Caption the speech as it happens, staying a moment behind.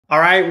All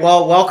right.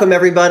 Well, welcome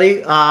everybody.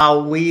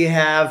 We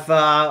have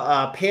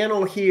a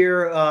panel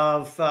here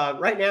of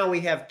right now. We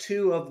have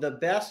two of the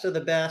best of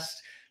the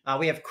best.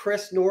 We have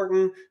Chris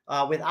Norton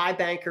with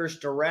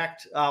iBankers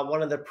Direct,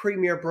 one of the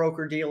premier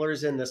broker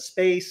dealers in the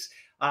space.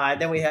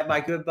 Then we have my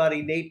good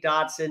buddy Nate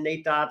Dodson.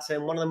 Nate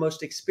Dodson, one of the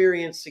most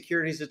experienced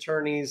securities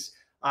attorneys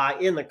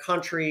in the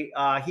country.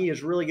 He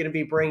is really going to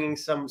be bringing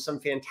some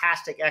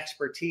fantastic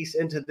expertise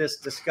into this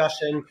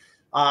discussion.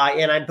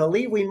 And I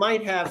believe we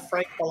might have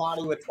Frank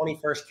Bellotti with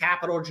 21st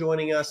Capital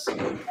joining us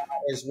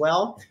as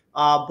well.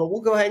 But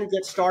we'll go ahead and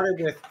get started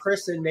with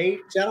Chris and Nate.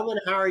 Gentlemen,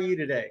 how are you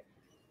today?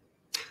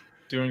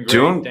 Doing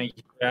great. Thank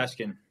you for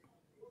asking.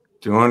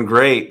 Doing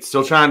great.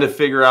 Still trying to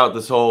figure out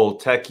this whole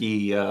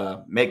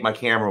techie make my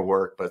camera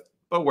work,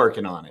 but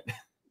working on it.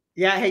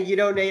 Yeah. Hey,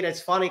 Nate, it's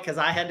funny because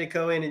I had to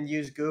go in and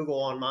use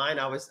Google on mine.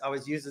 I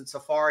was using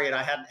Safari and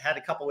I had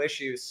a couple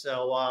issues.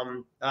 So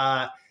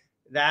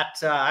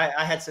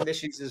I had some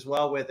issues as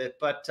well with it.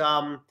 But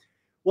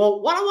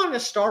well, what I wanted to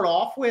start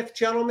off with,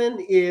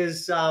 gentlemen,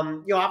 is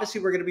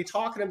obviously we're going to be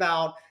talking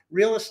about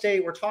real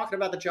estate. We're talking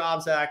about the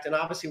Jobs Act, and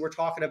obviously we're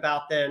talking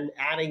about then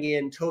adding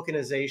in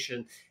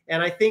tokenization.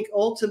 And I think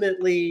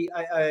ultimately,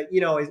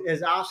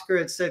 as Oscar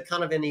had said,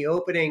 kind of in the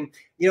opening,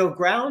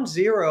 ground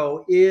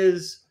zero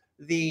is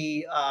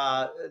the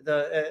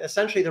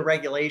essentially the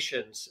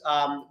regulations.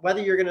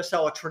 Whether you're going to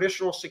sell a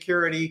traditional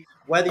security,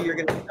 whether you're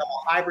going to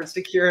sell a hybrid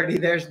security,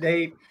 there's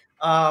Nate.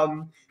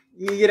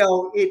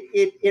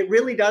 It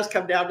really does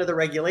come down to the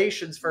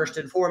regulations first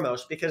and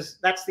foremost, because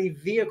that's the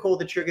vehicle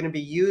that you're going to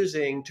be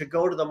using to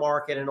go to the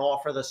market and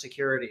offer the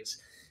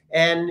securities.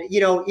 And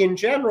in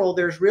general,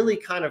 there's really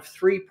kind of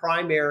three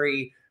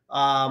primary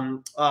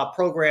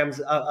programs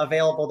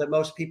available that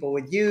most people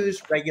would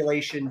use: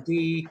 Regulation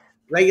D,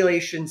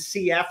 Regulation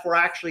CF. We're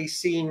actually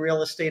seeing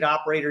real estate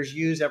operators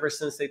use ever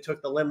since they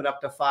took the limit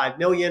up to 5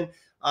 million,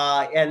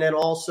 and then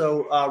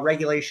also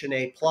Regulation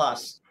A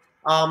plus.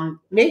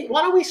 Nate,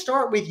 why don't we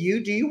start with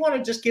you? Do you want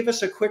to just give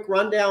us a quick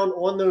rundown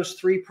on those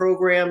three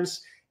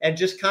programs and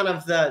just kind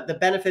of the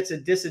benefits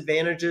and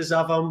disadvantages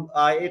of them?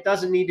 It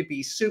doesn't need to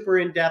be super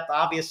in depth.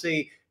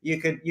 Obviously, you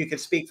could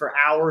speak for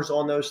hours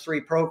on those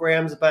three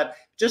programs, but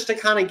just to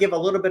kind of give a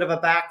little bit of a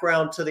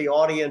background to the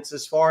audience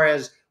as far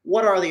as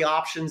what are the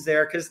options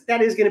there, because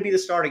that is going to be the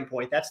starting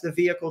point. That's the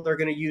vehicle they're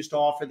going to use to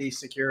offer these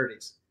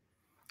securities.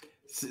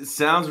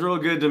 Sounds real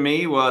good to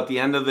me. Well, at the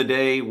end of the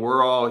day,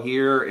 we're all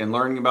here and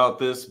learning about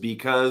this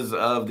because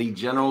of the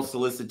general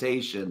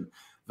solicitation,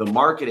 the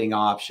marketing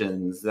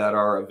options that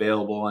are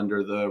available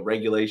under the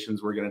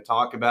regulations we're going to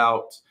talk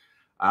about,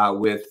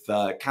 with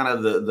kind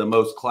of the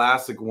most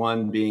classic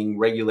one being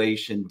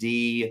Regulation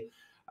D,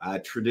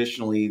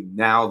 traditionally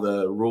now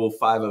the Rule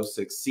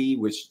 506C,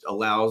 which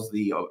allows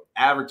the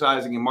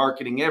advertising and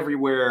marketing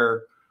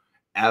everywhere,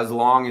 as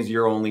long as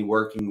you're only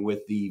working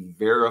with the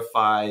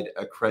verified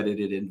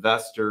accredited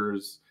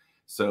investors.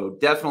 So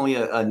definitely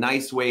a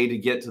nice way to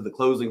get to the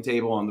closing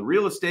table on the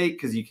real estate,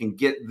 because you can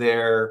get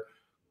there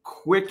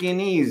quick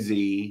and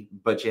easy,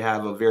 but you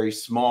have a very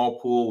small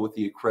pool with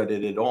the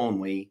accredited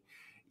only.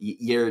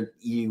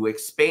 You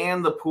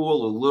expand the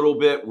pool a little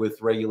bit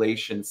with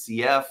Regulation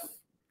CF,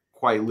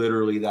 quite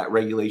literally that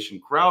regulation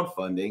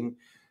crowdfunding,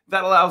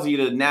 that allows you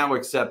to now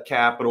accept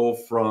capital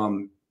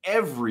from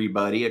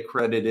everybody,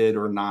 accredited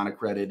or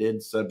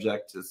non-accredited,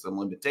 subject to some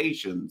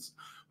limitations.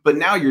 But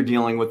now you're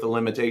dealing with the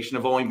limitation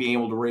of only being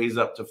able to raise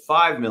up to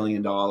 $5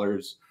 million.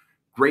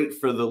 Great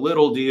for the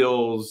little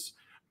deals,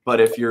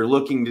 but if you're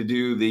looking to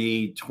do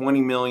the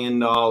 $20 million,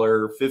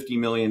 $50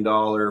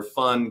 million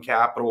fund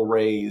capital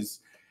raise,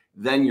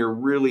 then you're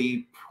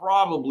really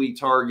probably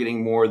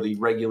targeting more the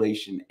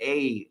Regulation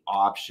A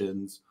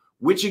options,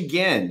 which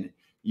again,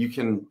 you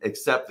can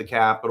accept the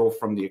capital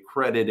from the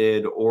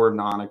accredited or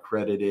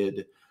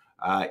non-accredited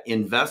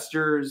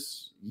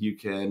investors. You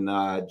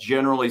can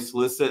generally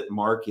solicit,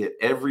 market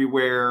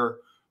everywhere,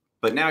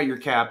 but now you're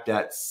capped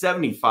at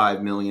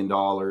 $75 million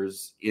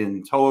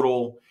in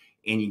total,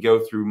 and you go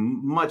through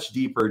much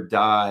deeper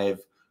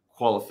dive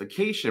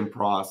qualification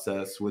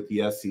process with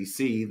the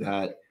SEC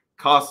that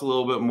costs a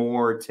little bit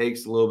more,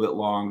 takes a little bit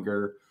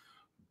longer,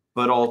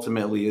 but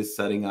ultimately is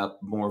setting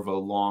up more of a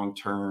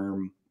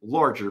long-term,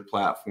 larger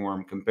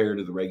platform compared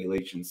to the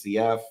Regulation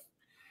CF,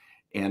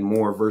 and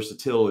more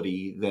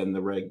versatility than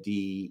the Reg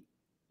D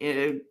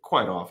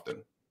quite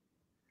often.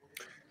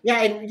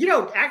 Yeah, and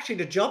actually,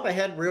 to jump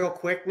ahead real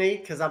quick,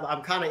 Nate, because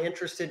I'm kind of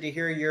interested to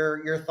hear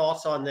your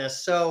thoughts on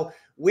this. So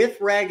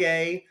with Reg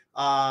A,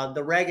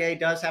 the Reg A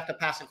does have to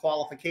pass a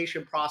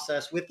qualification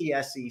process with the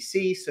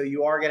SEC. So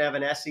you are going to have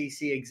an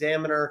SEC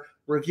examiner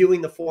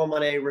reviewing the Form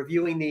 1A,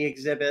 reviewing the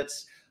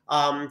exhibits.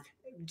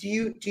 Do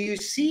you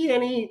see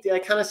any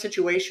kind of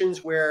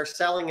situations where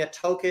selling a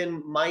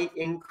token might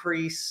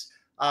increase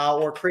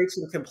or create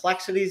some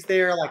complexities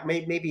there, like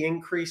maybe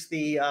increase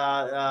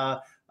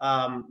the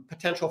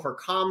potential for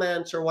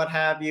comments or what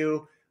have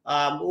you?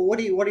 What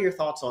are your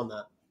thoughts on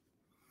that?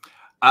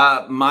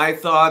 My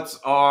thoughts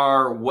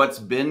are what's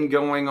been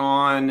going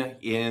on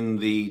in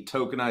the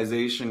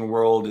tokenization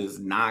world is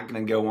not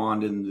going to go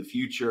on in the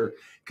future.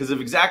 because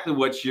of exactly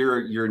what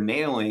you're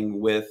nailing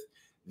with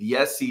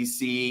the SEC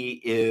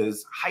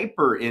is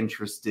hyper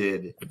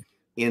interested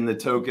in the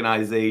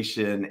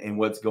tokenization and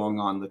what's going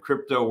on in the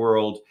crypto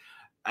world.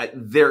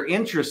 They're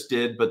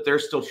interested, but they're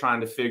still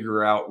trying to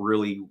figure out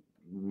really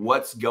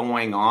what's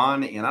going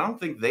on. And I don't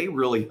think they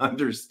really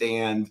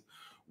understand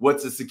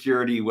what's a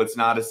security, what's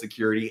not a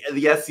security.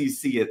 The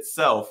SEC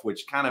itself,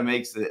 which kind of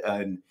makes it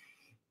an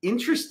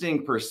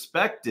interesting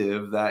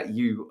perspective that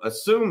you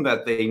assume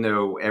that they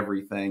know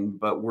everything,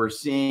 but we're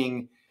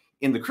seeing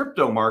in the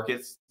crypto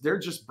markets, they're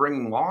just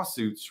bringing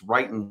lawsuits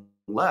right and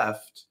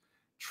left,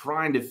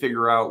 trying to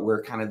figure out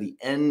where kind of the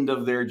end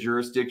of their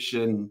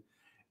jurisdiction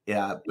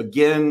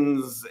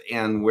begins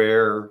and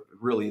where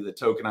really the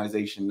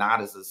tokenization, not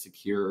as a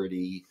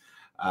security,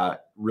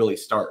 really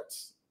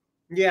starts.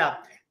 Yeah.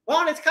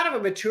 Well, and it's kind of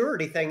a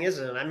maturity thing,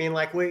 isn't it? I mean,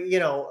 like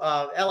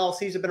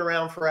LLCs have been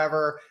around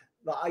forever.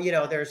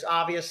 There's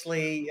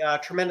obviously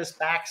tremendous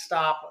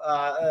backstop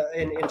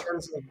in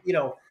terms of,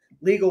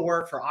 legal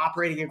work for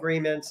operating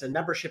agreements and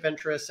membership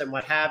interests and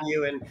what have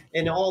you.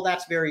 And all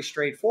that's very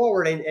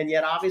straightforward. And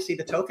yet obviously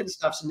the token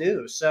stuff's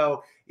new.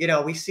 So,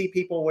 we see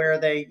people where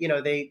they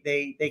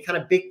kind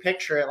of big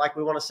picture it like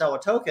we want to sell a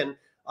token.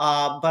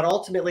 But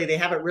ultimately they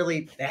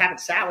haven't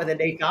sat with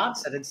Nate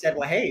Godson and said,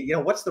 well, hey,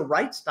 what's the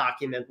rights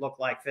document look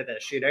like for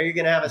this? You're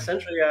going to have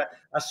essentially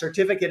a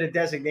certificate of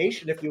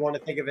designation, if you want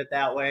to think of it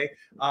that way,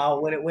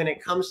 when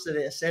it comes to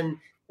this. And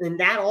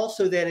that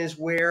also then is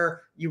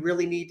where you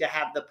really need to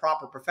have the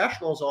proper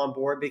professionals on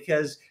board,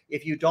 because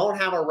if you don't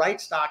have a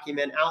rights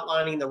document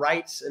outlining the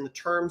rights and the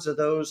terms of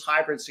those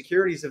hybrid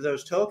securities of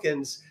those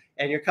tokens,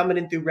 and you're coming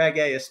in through Reg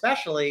A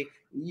especially,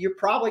 you're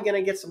probably going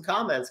to get some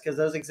comments, because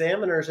those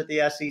examiners at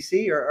the SEC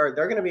they're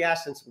going to be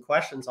asking some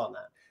questions on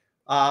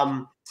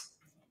that.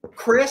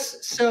 Chris,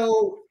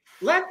 so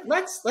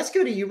let's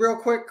go to you real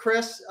quick,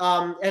 Chris.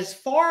 As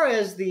far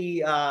as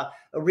the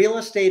real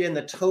estate and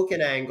the token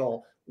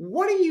angle,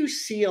 what do you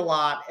see a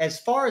lot as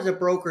far as a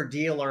broker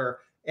dealer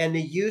and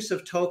the use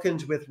of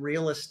tokens with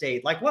real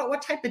estate? Like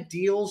what type of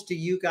deals do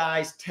you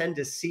guys tend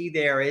to see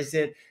there? Is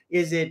it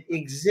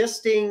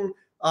existing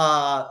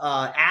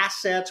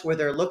assets where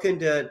they're looking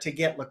to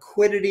get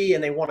liquidity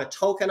and they want to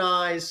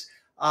tokenize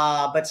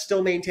but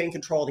still maintain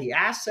control of the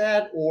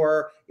asset?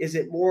 Or is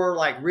it more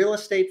like real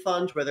estate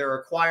funds where they're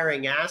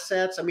acquiring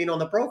assets? I mean, on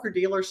the broker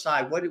dealer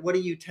side, what do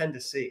you tend to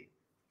see?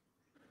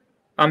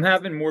 I'm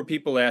having more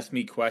people ask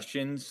me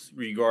questions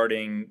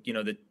regarding,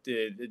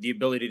 the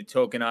ability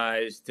to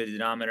tokenize,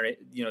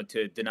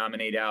 to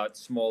denominate out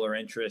smaller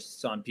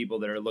interests on people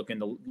that are looking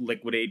to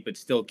liquidate but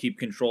still keep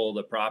control of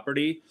the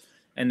property.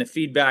 And the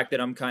feedback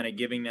that I'm kind of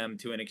giving them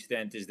to an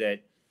extent is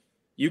that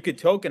you could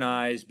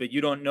tokenize, but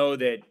you don't know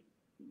that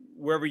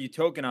wherever you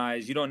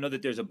tokenize, you don't know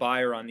that there's a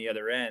buyer on the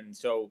other end.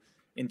 So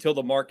until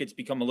the markets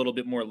become a little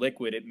bit more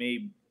liquid, it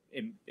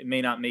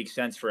may not make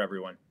sense for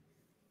everyone.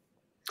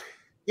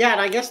 Yeah,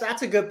 and I guess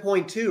that's a good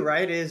point too,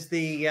 right? Is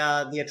the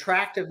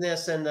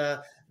attractiveness and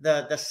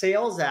the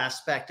sales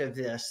aspect of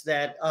this,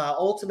 that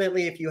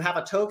ultimately, if you have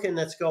a token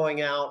that's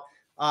going out,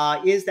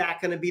 is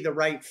that going to be the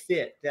right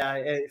fit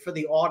for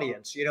the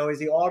audience? Is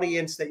the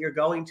audience that you're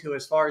going to,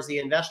 as far as the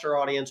investor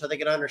audience, are they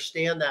going to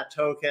understand that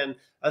token?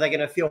 Are they going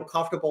to feel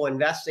comfortable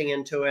investing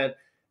into it?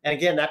 And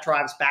again, that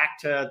drives back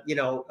to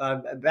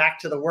back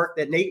to the work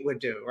that Nate would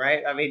do,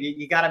 right? I mean,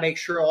 you got to make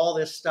sure all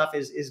this stuff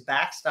is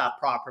backstopped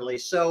properly.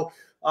 So.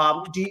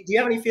 Do you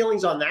have any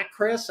feelings on that,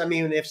 Chris? I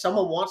mean, if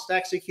someone wants to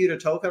execute a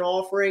token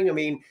offering, I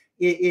mean,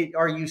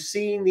 are you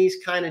seeing these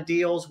kind of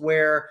deals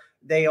where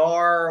they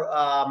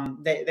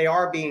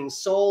are being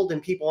sold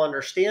and people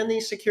understand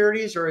these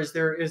securities, or is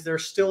there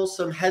still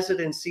some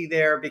hesitancy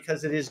there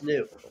because it is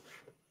new?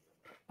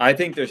 I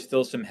think there's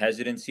still some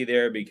hesitancy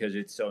there because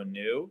it's so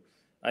new.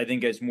 I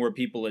think as more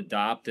people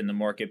adopt and the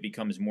market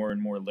becomes more and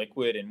more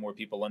liquid and more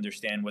people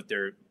understand what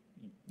they're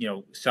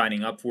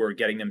signing up for,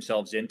 getting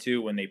themselves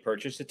into when they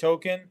purchase a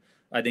token,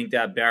 I think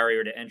that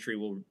barrier to entry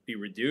will be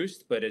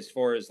reduced. But as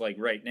far as like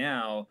right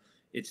now,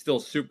 it's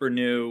still super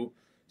new.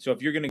 So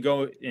if you're going to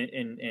go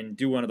and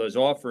do one of those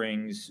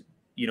offerings,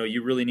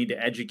 you really need to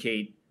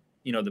educate,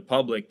 the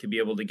public to be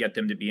able to get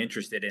them to be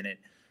interested in it.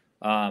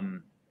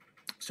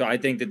 So I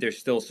think that there's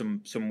still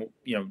some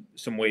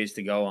ways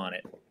to go on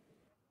it.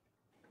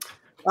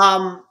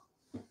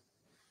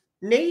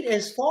 Nate,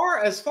 as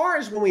far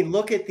as when we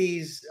look at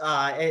these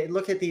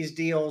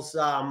deals,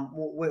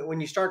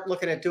 when you start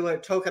looking at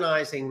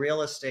tokenizing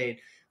real estate,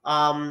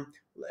 what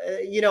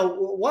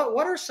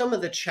are some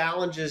of the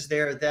challenges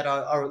there that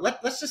are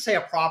let's just say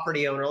a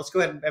property owner. Let's go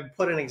ahead and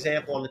put an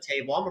example on the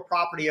table. I'm a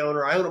property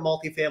owner. I own a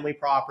multifamily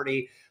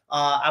property.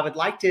 I would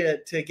like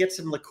to get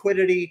some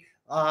liquidity,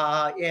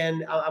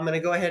 and I'm going to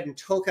go ahead and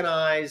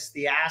tokenize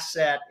the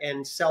asset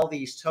and sell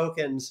these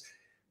tokens.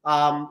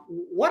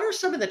 What are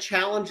some of the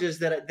challenges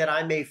that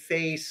I may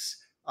face?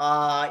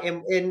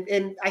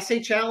 And I say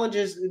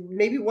challenges,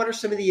 maybe what are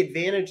some of the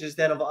advantages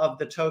then of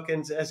the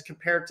tokens as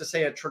compared to,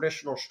 say, a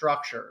traditional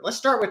structure? Let's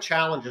start with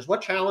challenges.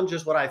 What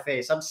challenges would I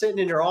face? I'm sitting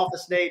in your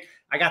office, Nate.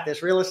 I got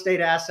this real estate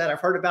asset.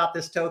 I've heard about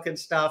this token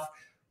stuff.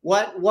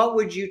 what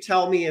would you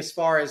tell me as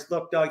far as,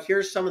 look, Doug,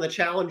 here's some of the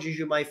challenges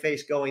you might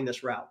face going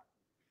this route?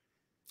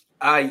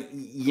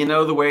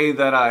 The way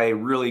that I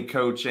really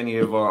coach any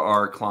of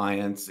our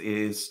clients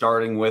is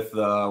starting with,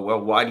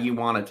 well, why do you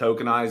want to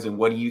tokenize and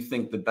what do you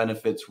think the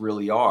benefits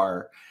really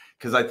are?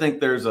 Because I think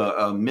there's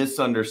a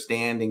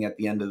misunderstanding at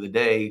the end of the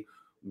day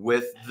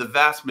with the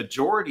vast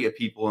majority of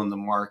people in the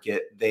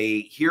market.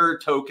 They hear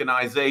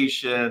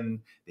tokenization,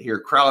 they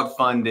hear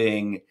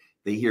crowdfunding,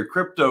 they hear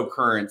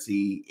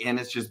cryptocurrency, and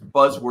it's just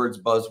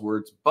buzzwords,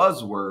 buzzwords,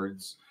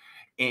 buzzwords.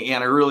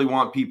 And I really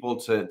want people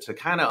to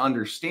kind of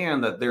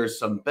understand that there's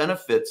some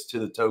benefits to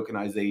the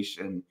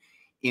tokenization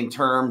in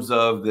terms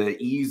of the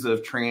ease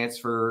of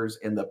transfers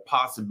and the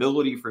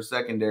possibility for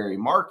secondary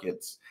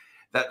markets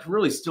that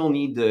really still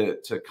need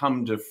to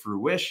come to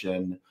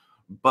fruition.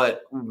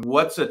 But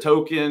what's a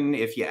token?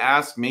 If you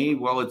ask me,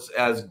 well, it's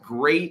as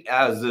great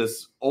as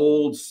this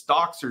old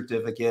stock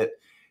certificate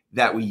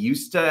that we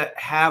used to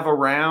have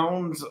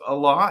around a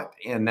lot.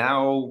 And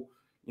now,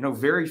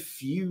 very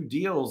few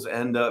deals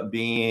end up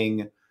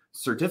being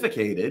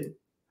certificated.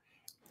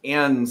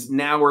 And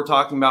now we're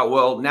talking about,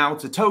 well, now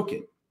it's a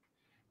token.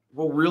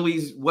 Well,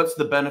 really, what's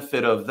the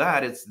benefit of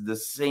that? It's the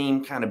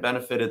same kind of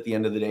benefit at the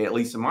end of the day, at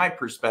least in my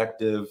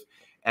perspective,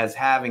 as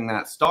having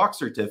that stock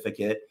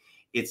certificate.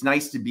 It's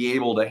nice to be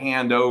able to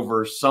hand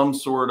over some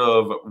sort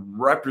of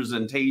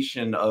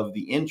representation of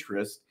the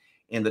interest,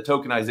 and the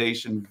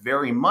tokenization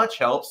very much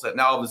helps that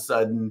now all of a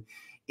sudden,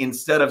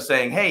 instead of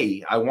saying,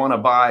 hey, I want to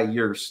buy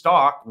your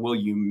stock, will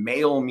you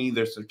mail me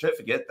the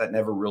certificate? That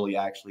never really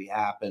actually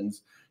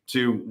happens.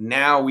 To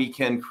now we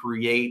can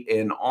create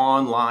an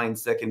online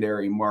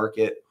secondary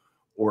market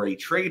or a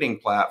trading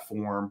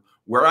platform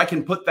where I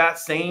can put that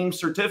same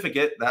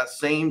certificate, that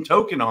same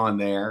token on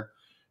there,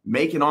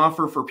 make an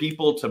offer for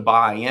people to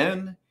buy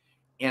in.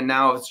 And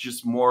now it's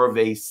just more of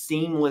a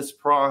seamless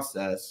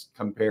process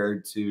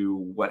compared to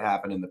what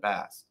happened in the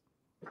past.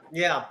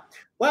 Yeah.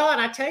 Well, and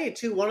I tell you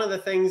too, one of the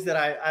things that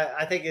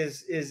I think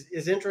is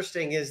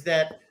interesting is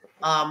that,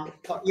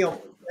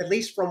 at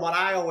least from what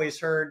I always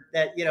heard,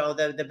 that,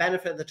 the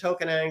benefit of the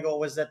token angle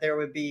was that there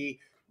would be,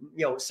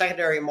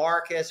 secondary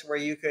markets where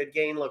you could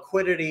gain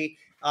liquidity.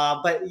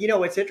 But,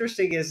 what's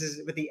interesting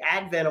is with the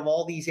advent of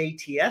all these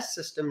ATS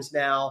systems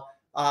now,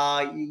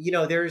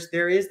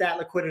 there is that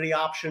liquidity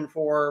option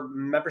for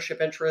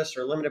membership interests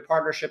or limited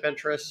partnership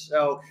interests.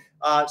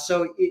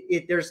 So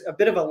there's a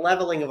bit of a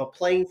leveling of a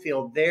playing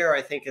field there,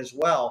 I think, as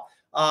well.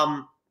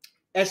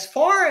 As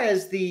far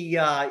as the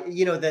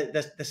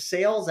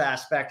sales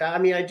aspect, I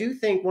mean, I do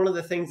think one of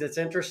the things that's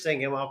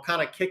interesting, and I'll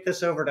kind of kick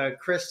this over to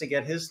Chris to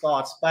get his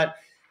thoughts, but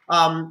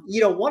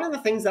one of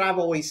the things that I've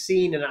always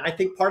seen, and I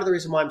think part of the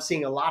reason why I'm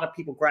seeing a lot of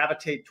people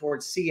gravitate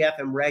towards CF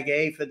and Reg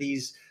A for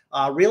these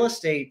real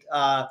estate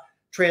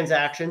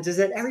transactions, is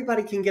that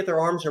everybody can get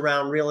their arms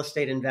around real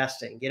estate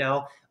investing.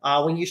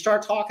 When you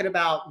start talking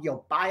about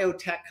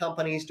biotech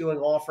companies doing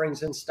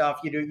offerings and stuff,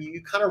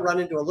 you kind of run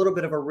into a little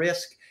bit of a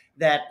risk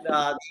that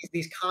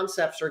these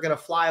concepts are going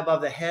to fly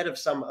above the head of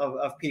some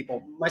of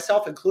people,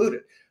 myself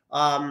included.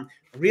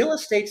 Real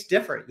estate's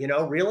different.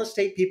 Real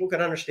estate people can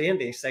understand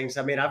these things.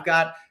 I mean, I've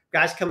got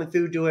guys coming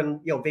through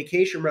doing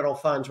vacation rental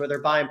funds where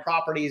they're buying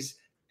properties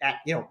at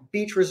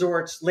beach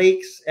resorts,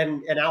 lakes,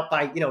 and out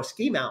by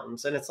ski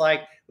mountains. And it's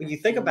like, when you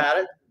think about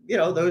it,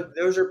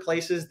 those are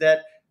places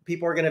that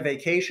people are going to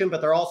vacation,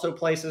 but they're also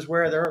places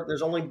where they're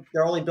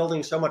only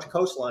building so much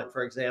coastline,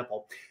 for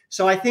example.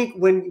 So I think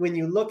when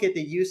you look at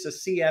the use of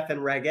CF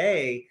and Reg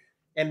A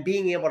and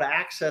being able to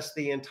access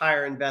the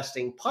entire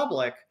investing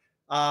public,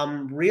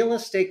 real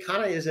estate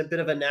kind of is a bit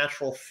of a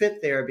natural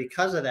fit there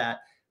because of that.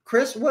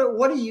 Chris,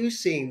 what are you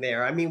seeing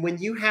there? I mean, when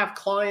you have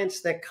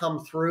clients that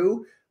come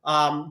through,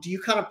 do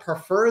you kind of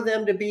prefer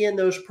them to be in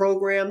those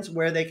programs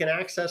where they can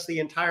access the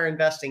entire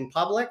investing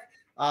public?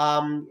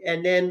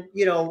 And then,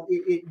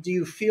 do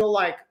you feel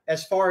like,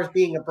 as far as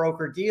being a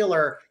broker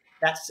dealer,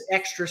 that's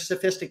extra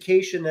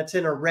sophistication that's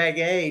in a Reg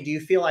A, do you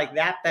feel like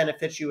that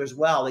benefits you as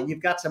well? That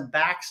you've some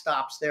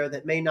backstops there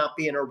that may not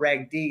be in a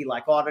Reg D,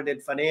 like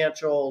audited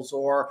financials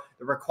or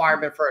the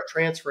requirement for a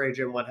transfer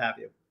agent, what have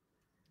you?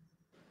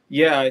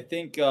 Yeah, I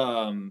think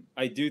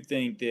I do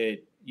think that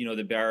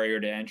the barrier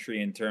to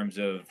entry in terms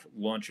of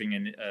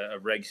launching a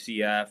Reg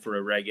CF or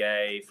a Reg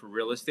A for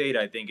real estate,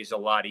 I think is a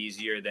lot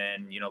easier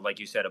than, like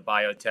you said, a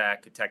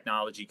biotech, a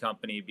technology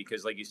company,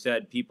 because like you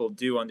said, people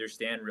do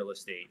understand real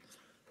estate,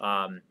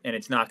 and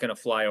it's not going to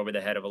fly over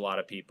the head of a lot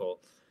of people.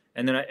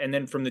 And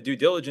then from the due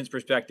diligence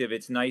perspective,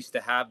 it's nice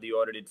to have the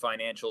audited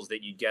financials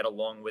that you get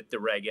along with the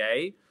Reg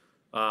A,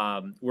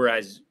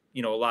 whereas,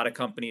 a lot of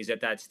companies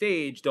at that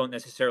stage don't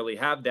necessarily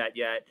have that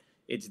yet.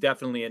 It's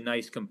definitely a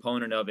nice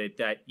component of it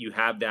that you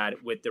have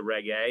that with the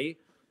Reg A,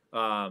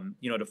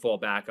 to fall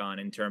back on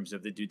in terms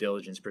of the due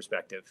diligence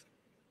perspective.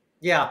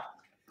 Yeah.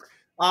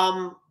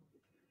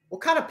 We'll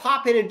kind of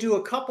pop in and do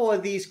a couple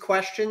of these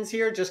questions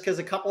here, just because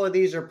a couple of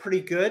these are pretty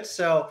good.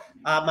 So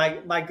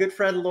my good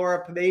friend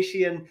Laura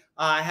Pamasian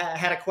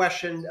had a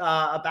question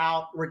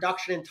about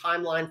reduction in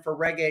timeline for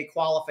Reg A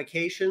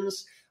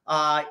qualifications.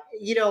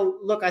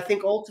 Look, I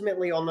think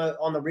ultimately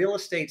on the real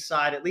estate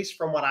side, at least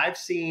from what I've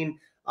seen,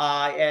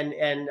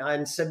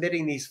 and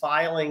submitting these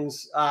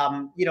filings,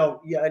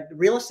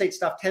 real estate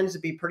stuff tends to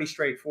be pretty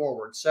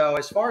straightforward. So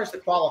as far as the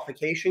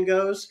qualification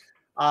goes,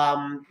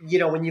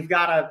 when you've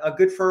got a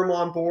good firm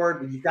on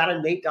board, when you've got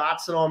a Nate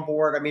Dotson on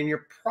board, I mean,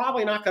 you're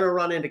probably not going to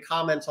run into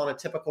comments on a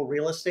typical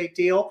real estate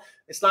deal.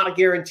 It's not a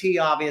guarantee,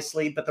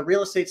 obviously, but the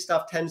real estate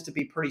stuff tends to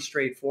be pretty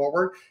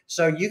straightforward.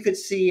 So you could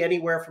see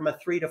anywhere from a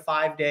 3 to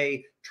 5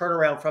 day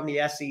turnaround from the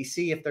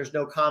SEC if there's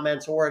no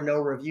comments or a no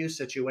review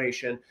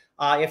situation.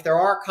 If there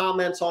are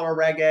comments on a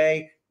Reg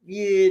A,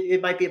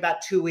 it might be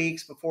about 2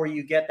 weeks before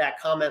you get that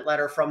comment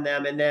letter from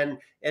them. And then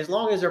as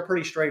long as they're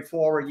pretty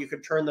straightforward, you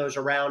could turn those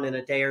around in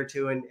a day or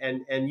two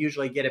and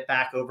usually get it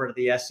back over to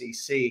the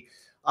SEC.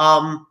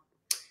 I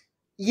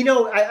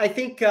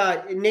think,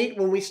 Nate,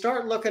 when we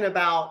start looking at,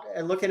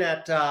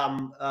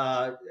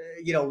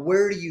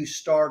 where do you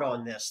start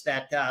on this?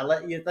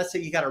 Let's say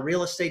you got a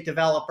real estate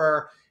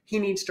developer. He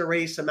needs to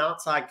raise some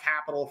outside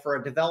capital for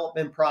a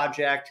development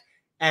project.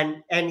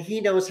 And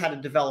he knows how to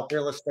develop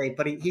real estate,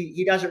 but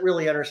he doesn't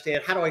really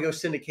understand, how do I go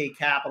syndicate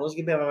capital? This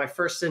is going to be my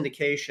first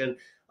syndication.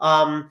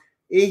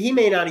 He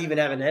may not even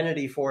have an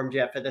entity formed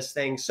yet for this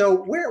thing. So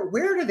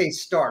where do they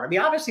start? I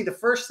mean, obviously the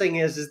first thing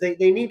is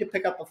they need to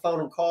pick up the phone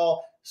and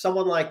call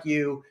someone like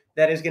you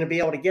that is going to be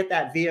able to get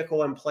that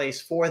vehicle in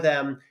place for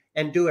them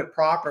and do it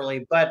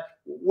properly. But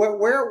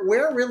where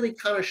really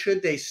kind of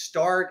should they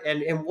start,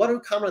 and what do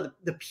kind of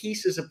the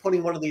pieces of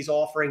putting one of these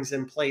offerings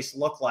in place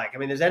look like? I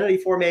mean, there's entity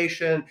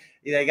formation,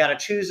 they got to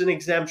choose an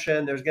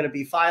exemption, there's going to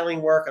be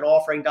filing work and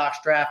offering docs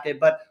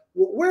drafted, but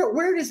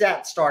where does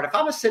that start? If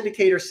I'm a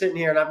syndicator sitting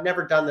here and I've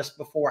never done this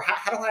before,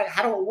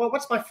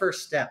 what's my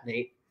first step,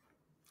 Nate?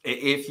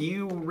 If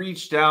you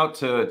reached out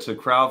to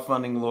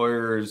crowdfunding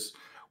lawyers,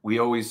 we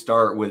always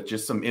start with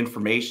just some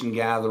information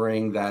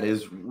gathering that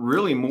is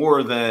really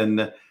more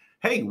than,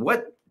 hey,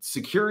 what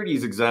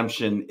securities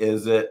exemption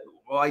is it?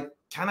 Well, I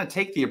kind of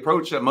take the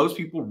approach that most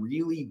people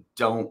really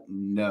don't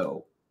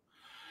know.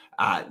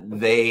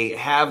 They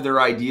have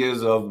their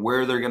ideas of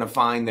where they're going to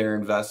find their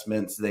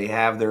investments. They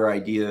have their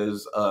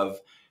ideas of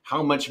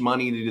how much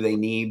money do they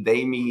need.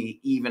 They may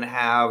even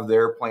have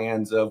their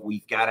plans of,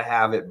 we've got to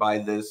have it by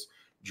this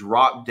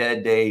drop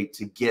dead day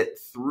to get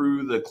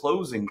through the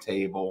closing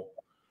table.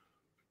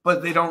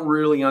 But they don't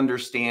really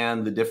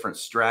understand the different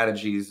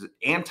strategies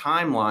and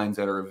timelines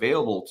that are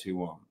available to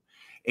them.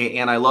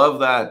 And I love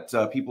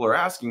that people are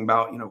asking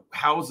about,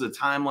 how's the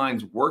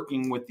timelines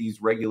working with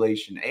these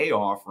Regulation A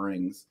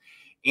offerings?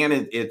 And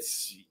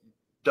it's,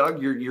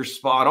 Doug, you're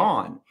spot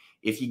on.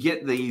 If you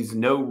get these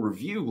no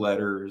review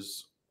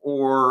letters,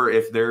 or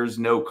if there's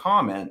no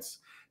comments,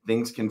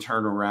 things can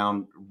turn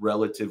around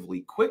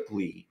relatively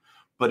quickly.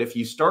 But if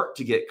you start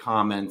to get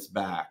comments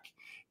back,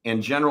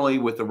 and generally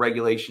with the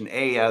Regulation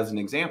A, as an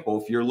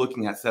example, if you're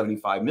looking at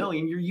 75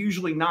 million, you're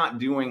usually not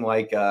doing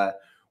like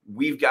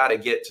we've got to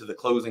get to the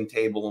closing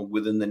table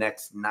within the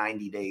next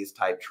 90 days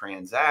type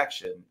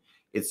transaction.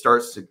 It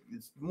starts to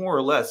more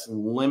or less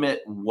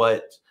limit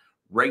what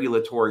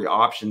regulatory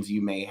options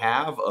you may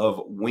have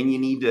of when you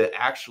need to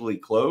actually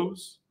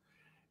close,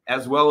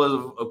 as well as,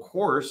 of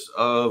course,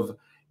 of,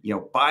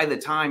 by the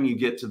time you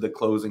get to the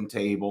closing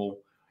table,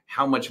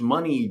 how much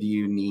money do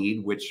you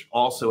need, which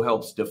also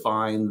helps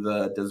define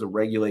does a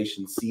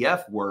Regulation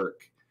CF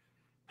work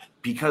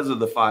because of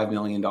the $5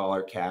 million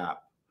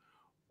cap?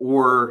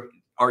 Or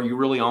are you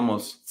really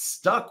almost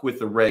stuck with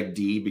the Reg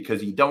D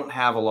because you don't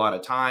have a lot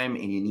of time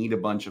and you need a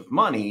bunch of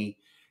money?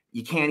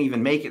 You can't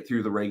even make it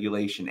through the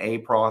Regulation A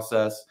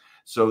process.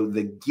 So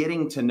the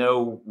getting to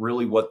know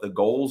really what the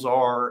goals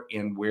are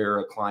and where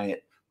a client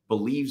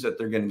believes that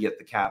they're going to get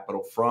the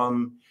capital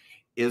from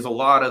is a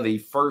lot of the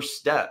first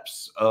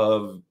steps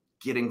of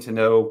getting to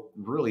know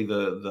really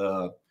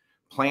the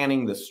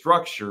planning, the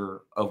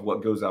structure of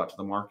what goes out to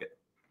the market.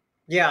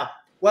 Yeah.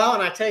 Well,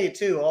 and I tell you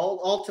too,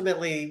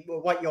 ultimately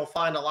what you'll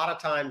find a lot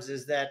of times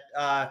is that,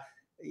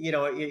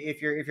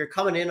 if you're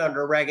coming in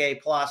under Reg A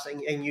plus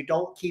and you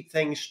don't keep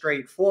things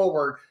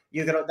straightforward,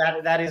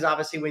 that is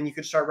obviously when you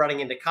could start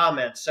running into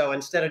comments. So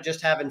instead of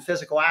just having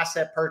physical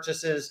asset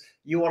purchases,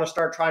 you want to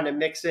start trying to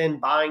mix in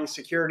buying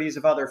securities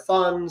of other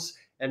funds.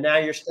 And now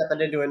you're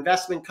stepping into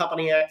investment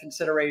company act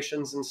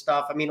considerations and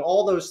stuff. I mean,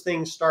 all those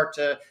things start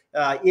to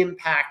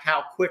impact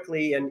how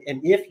quickly and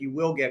if you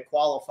will get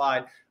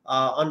qualified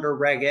under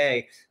Reg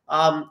A.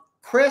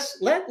 Chris,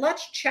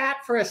 let's chat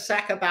for a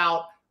sec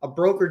about a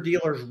broker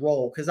dealer's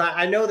role, because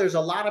I know there's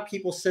a lot of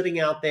people sitting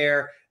out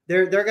there.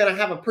 They're going to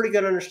have a pretty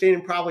good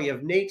understanding probably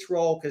of Nate's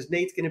role, because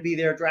Nate's going to be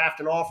there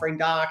drafting offering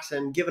docs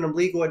and giving them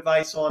legal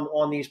advice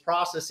on these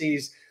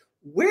processes.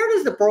 Where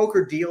does the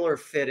broker dealer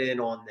fit in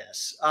on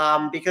this?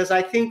 Because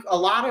I think a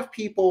lot of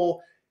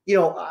people,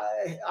 a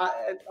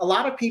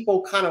lot of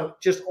people kind of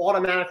just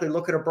automatically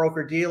look at a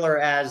broker dealer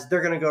as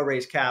they're going to go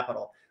raise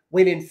capital,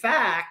 when in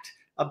fact,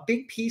 a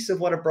big piece of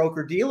what a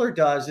broker dealer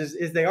does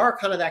is they are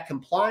kind of that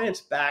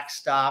compliance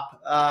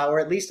backstop, or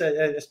at least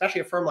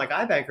especially a firm like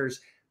iBankers,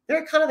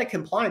 they're kind of the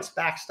compliance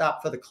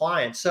backstop for the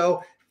client.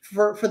 So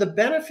for the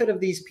benefit of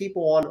these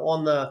people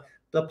on the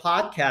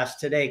podcast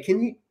today,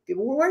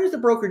 where does the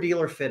broker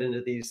dealer fit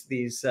into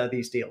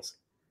these deals?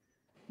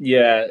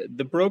 Yeah,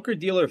 the broker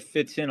dealer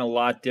fits in a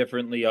lot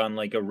differently on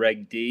like a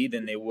Reg D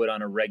than they would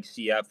on a Reg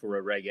CF or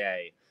a Reg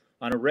A.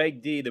 On a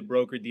Reg D, the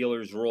broker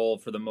dealer's role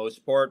for the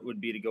most part would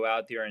be to go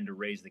out there and to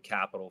raise the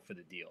capital for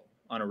the deal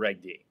on a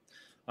Reg D.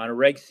 On a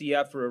Reg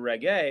CF or a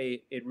Reg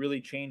A, it really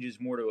changes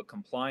more to a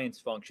compliance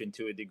function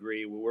to a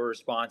degree where we're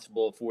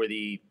responsible for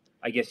the,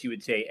 I guess you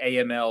would say,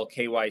 AML,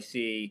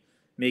 KYC,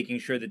 making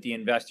sure that the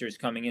investors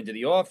coming into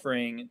the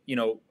offering,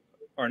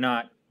 are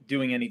not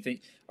doing anything,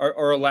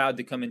 are allowed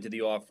to come into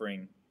the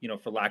offering,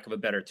 for lack of a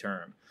better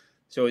term.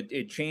 So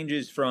it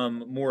changes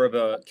from more of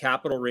a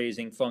capital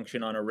raising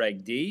function on a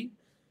Reg D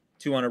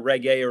to on a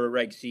Reg A or a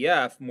Reg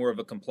CF, more of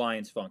a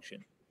compliance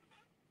function.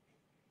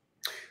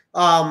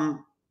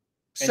 So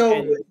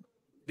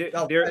there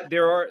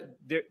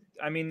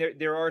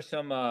are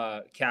some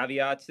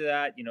caveats to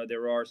that.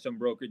 There are some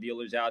broker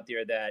dealers out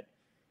there that,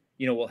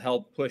 will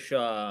help push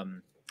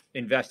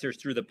investors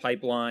through the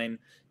pipeline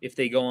if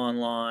they go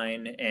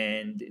online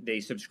and they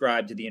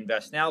subscribe to the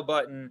Invest Now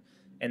button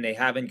and they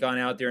haven't gone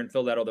out there and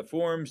filled out all the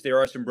forms. There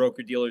are some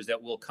broker dealers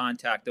that will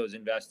contact those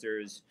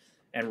investors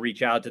and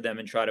reach out to them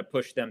and try to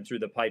push them through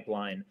the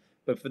pipeline.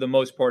 But for the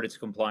most part, it's a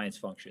compliance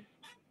function.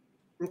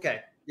 Okay.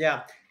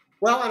 Yeah.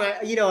 Well, and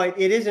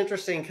it is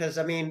interesting because,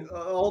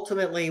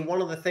 ultimately,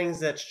 one of the things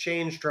that's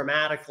changed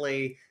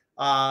dramatically, in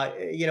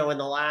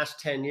the last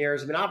 10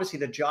 years, obviously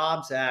the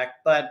Jobs Act,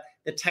 but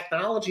the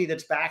technology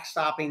that's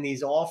backstopping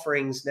these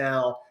offerings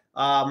now,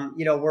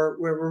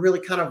 we're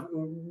really kind of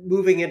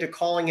moving into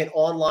calling it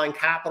online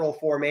capital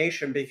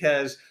formation,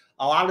 because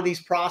a lot of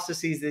these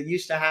processes that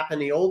used to happen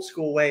the old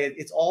school way,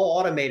 it's all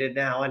automated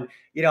now. And,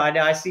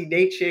 I see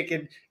Nate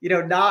shaking,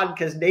 nod,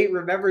 because Nate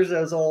remembers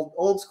those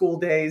old school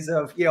days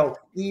of,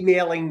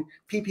 emailing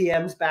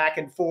PPMs back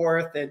and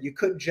forth, and you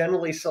couldn't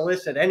generally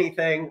solicit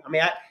anything.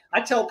 I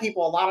tell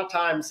people a lot of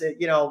times that,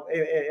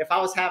 if I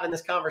was having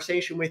this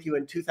conversation with you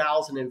in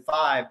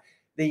 2005,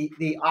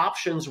 the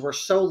options were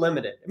so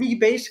limited. You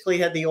basically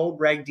had the old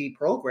Reg D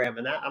program,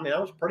 and that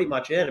was pretty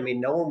much it.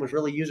 No one was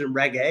really using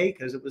Reg A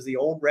because it was the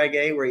old Reg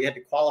A where you had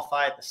to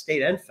qualify at the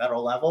state and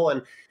federal level.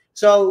 And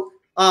so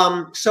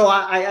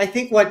I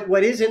think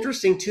what is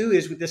interesting too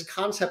is with this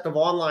concept of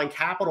online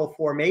capital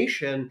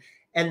formation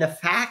and the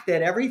fact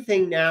that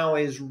everything now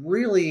is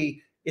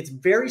really, it's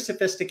very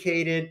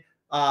sophisticated.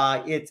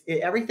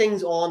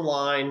 Everything's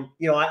online.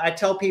 I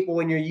tell people,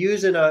 when you're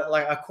using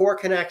a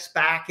CoreConnex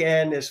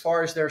backend as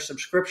far as their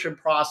subscription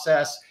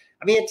process,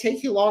 it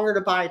takes you longer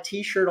to buy a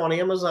T-shirt on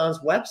Amazon's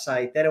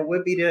website than it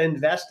would be to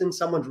invest in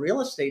someone's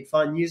real estate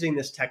fund using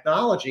this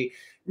technology.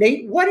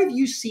 Nate, what have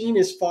you seen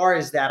as far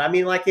as that?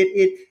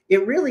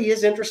 It really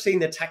is interesting,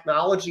 the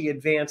technology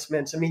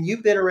advancements.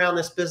 You've been around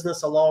this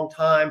business a long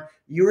time.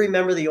 You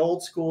remember the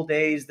old school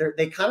days.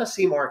 They kind of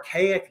seem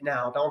archaic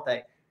now, don't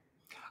they?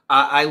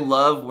 I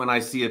love when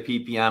I see a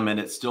PPM and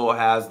it still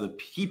has the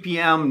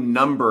PPM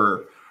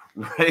number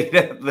right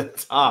at the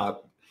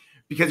top,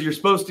 because you're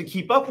supposed to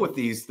keep up with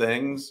these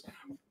things.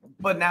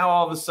 But now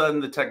all of a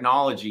sudden the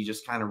technology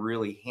just kind of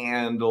really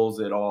handles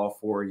it all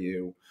for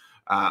you.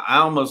 I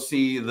almost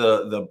see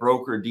the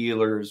broker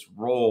dealer's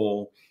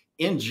role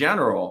in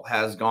general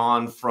has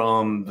gone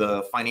from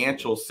the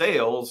financial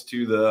sales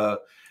to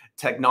the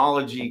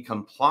technology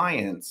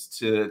compliance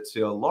to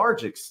a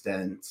large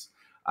extent.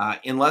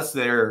 Unless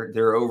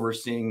they're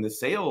overseeing the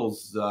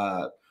sales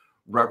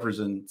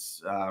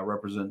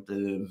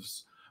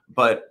representatives.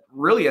 But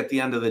really, at the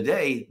end of the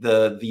day,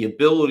 the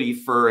ability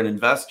for an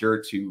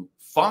investor to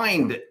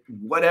find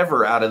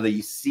whatever out of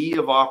the sea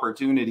of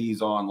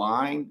opportunities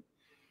online,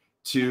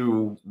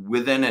 to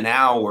within an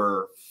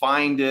hour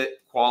find it,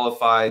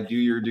 qualify, do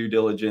your due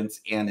diligence,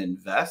 and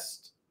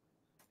invest.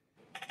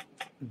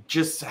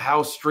 Just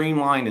how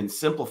streamlined and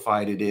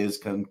simplified it is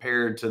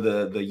compared to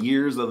the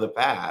years of the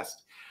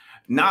past.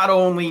 Not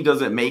only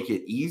does it make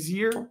it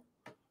easier,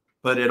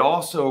 but it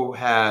also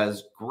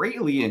has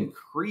greatly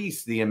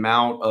increased the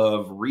amount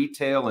of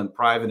retail and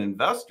private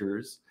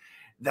investors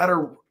that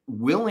are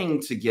willing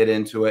to get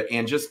into it,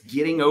 and just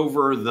getting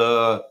over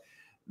the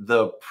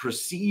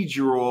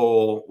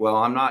procedural, well,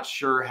 I'm not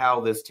sure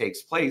how this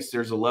takes place.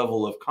 There's a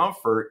level of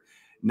comfort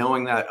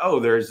knowing that,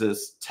 there's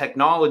this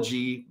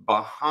technology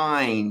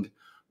behind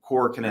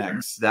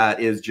CoreConnex that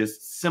is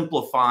just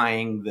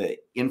simplifying the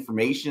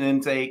information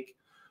intake.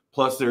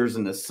 Plus, there's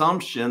an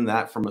assumption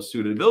that from a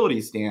suitability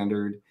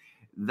standard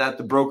that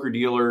the broker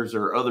dealers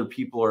or other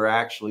people are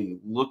actually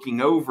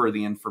looking over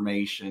the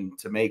information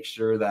to make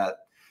sure that,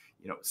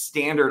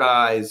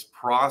 standardized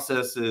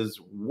processes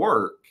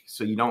work,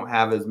 so you don't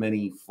have as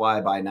many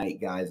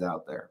fly-by-night guys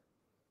out there.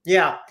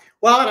 Yeah.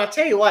 Well, and I'll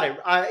tell you what,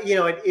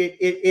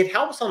 it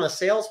helps on the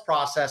sales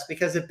process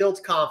because it builds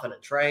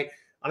confidence, right?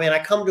 I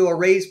come to a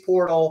raise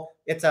portal.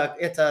 There's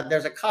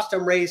a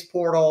custom raise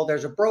portal.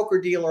 There's a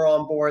broker dealer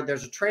on board.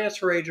 There's a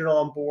transfer agent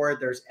on board.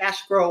 There's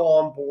escrow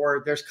on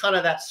board. There's kind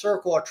of that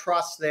circle of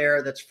trust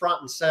there that's front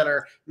and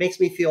center.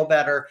 Makes me feel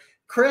better.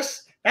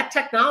 Chris, that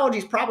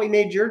technology's probably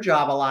made your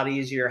job a lot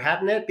easier,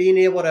 hadn't it? Being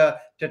able to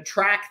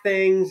track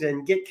things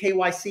and get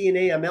KYC and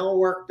AML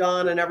work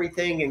done and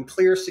everything, and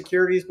clear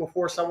securities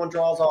before someone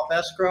draws off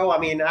escrow. I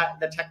mean,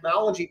 the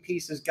technology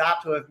piece has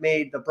got to have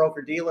made the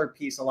broker dealer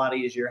piece a lot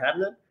easier,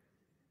 hadn't it?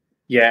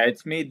 Yeah,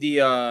 it's made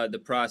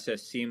the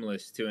process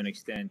seamless to an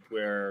extent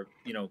where,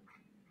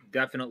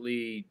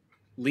 definitely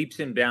leaps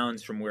and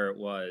bounds from where it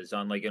was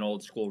on like an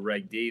old school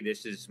Reg D.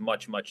 This is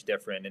much, much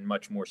different and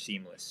much more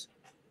seamless.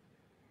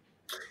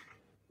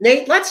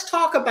 Nate, let's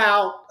talk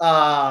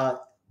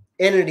about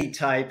entity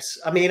types.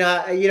 I mean,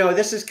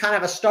 this is kind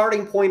of a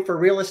starting point for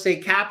real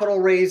estate capital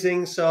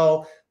raising.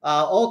 So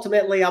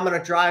ultimately, I'm going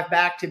to drive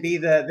back to be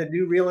the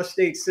new real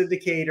estate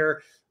syndicator.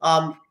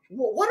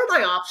 What are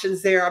my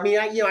options there? I mean,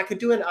 I could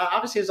do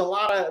obviously there's a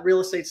lot of real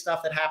estate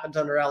stuff that happens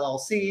under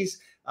LLCs.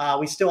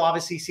 We still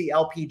obviously see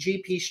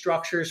LPGP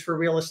structures for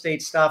real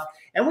estate stuff,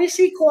 and we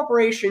see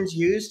corporations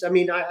used. I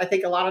mean, I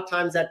think a lot of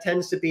times that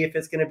tends to be if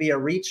it's going to be a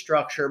REIT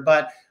structure,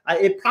 but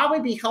it'd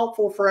probably be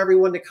helpful for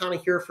everyone to kind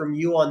of hear from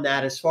you on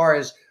that as far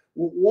as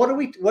what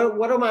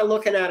am I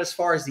looking at as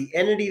far as the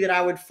entity that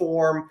I would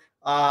form?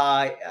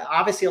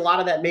 Obviously, a lot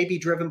of that may be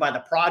driven by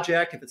the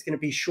project. If it's going to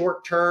be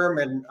short term,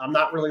 and I'm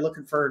not really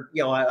looking for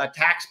a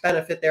tax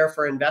benefit there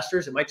for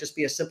investors, it might just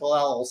be a simple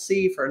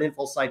LLC for an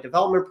infill site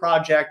development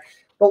project.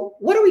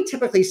 But what do we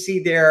typically see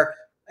there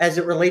as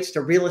it relates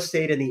to real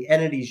estate and the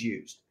entities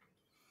used?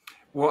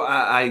 Well,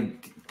 I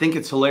think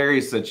it's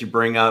hilarious that you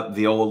bring up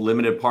the old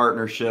limited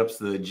partnerships,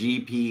 the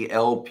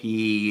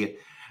GP-LP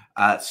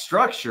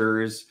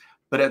structures.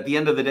 But at the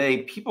end of the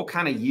day, people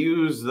kind of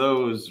use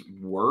those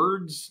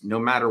words no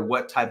matter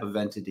what type of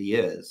entity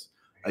is.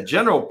 A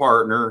general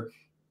partner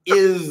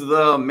is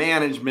the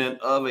management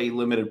of a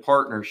limited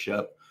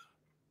partnership.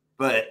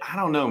 But I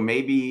don't know,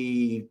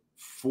 maybe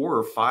 4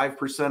 or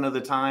 5% of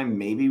the time,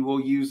 maybe we'll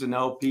use an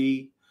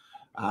LP.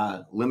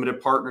 Limited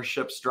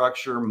partnership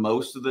structure,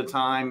 most of the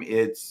time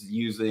it's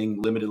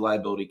using limited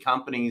liability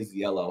companies,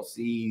 the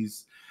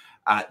LLCs.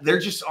 They're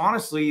just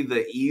honestly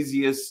the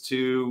easiest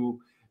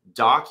to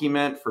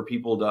document for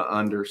people to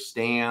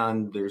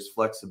understand. There's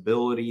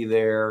flexibility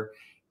there.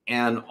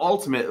 And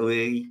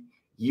ultimately,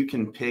 you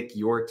can pick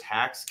your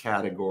tax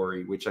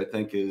category, which I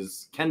think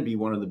can be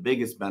one of the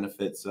biggest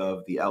benefits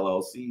of the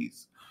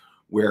LLCs,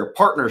 where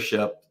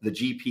partnership, the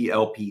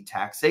GP-LP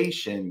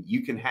taxation,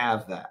 you can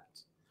have that.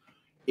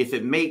 If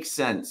it makes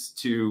sense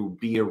to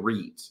be a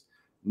REIT,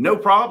 no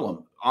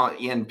problem.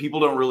 And people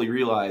don't really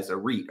realize a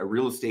REIT, a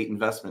real estate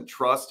investment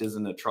trust,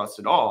 isn't a trust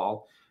at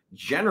all.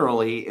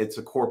 Generally, it's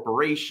a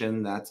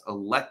corporation that's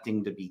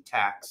electing to be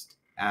taxed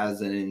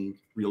as a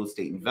real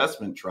estate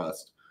investment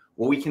trust.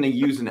 Well, we can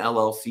use an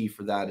LLC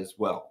for that as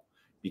well,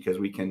 because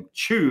we can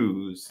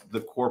choose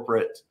the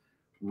corporate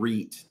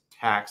REIT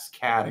tax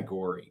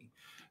category.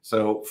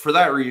 So for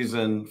that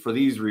reason, for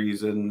these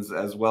reasons,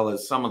 as well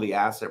as some of the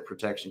asset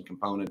protection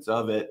components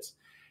of it,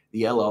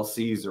 the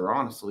LLCs are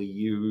honestly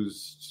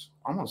used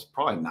almost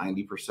probably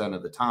 90%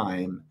 of the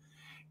time.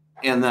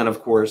 And then, of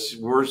course,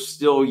 we're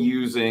still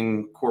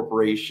using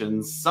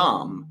corporations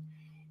some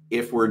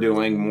if we're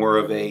doing more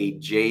of a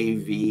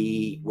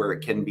JV where it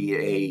can be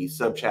a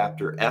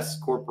subchapter S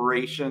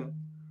corporation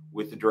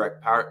with the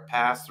direct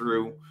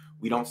pass-through.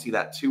 We don't see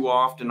that too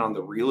often on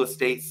the real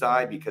estate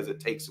side because it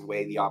takes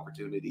away the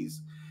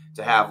opportunities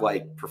to have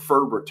like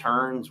preferred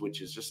returns, which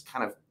is just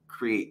kind of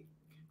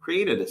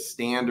created a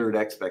standard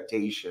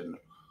expectation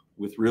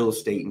with real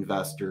estate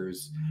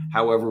investors.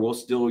 However, we'll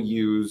still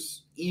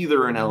use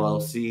either an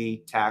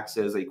LLC tax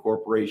as a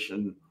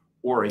corporation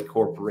or a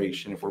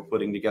corporation if we're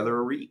putting together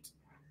a REIT.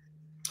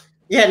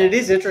 Yeah, and it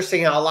is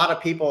interesting how a lot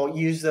of people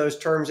use those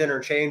terms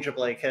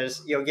interchangeably,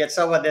 because you'll get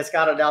someone that's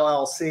got an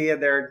LLC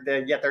and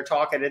they're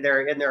talking in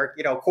their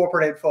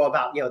corporate info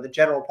about the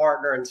general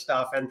partner and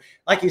stuff. And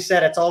like you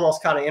said, it's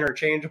almost kind of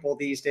interchangeable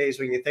these days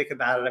when you think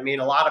about it. I mean,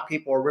 a lot of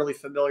people are really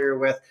familiar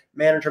with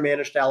manager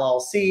managed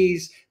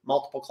LLCs,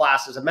 multiple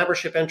classes of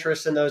membership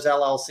interests in those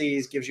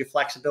LLCs, gives you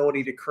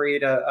flexibility to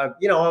create a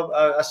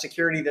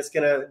security that's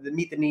going to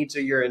meet the needs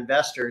of your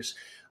investors.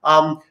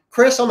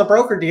 Chris, on the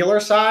broker dealer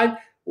side,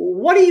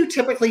 what do you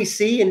typically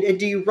see, and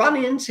do you run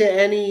into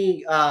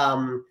any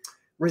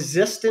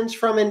resistance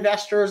from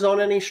investors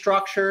on any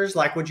structures?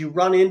 Like, would you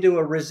run into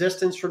a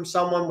resistance from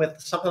someone with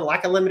something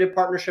like a limited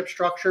partnership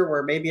structure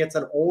where maybe it's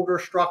an older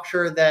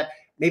structure that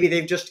maybe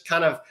they've just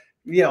kind of,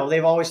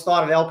 they've always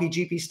thought of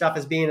LPGP stuff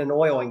as being an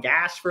oil and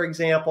gas, for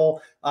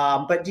example.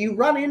 But do you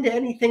run into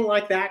anything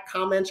like that,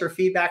 comments or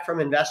feedback from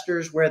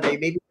investors where they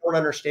maybe don't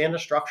understand a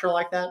structure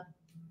like that?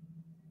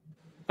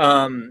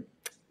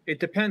 It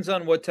depends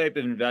on what type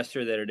of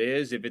investor that it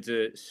is. If it's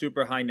a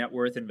super high net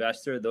worth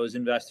investor, those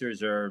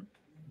investors are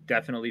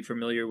definitely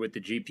familiar with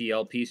the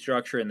GP-LP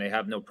structure and they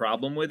have no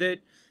problem with it.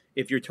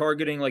 If you're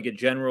targeting like a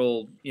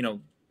general,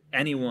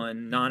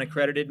 anyone,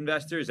 non-accredited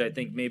investors, I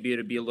think maybe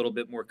it'd be a little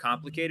bit more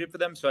complicated for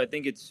them. So I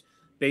think it's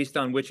based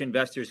on which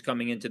investors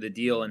coming into the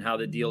deal and how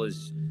the deal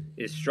is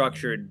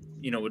structured,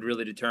 would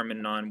really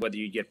determine on whether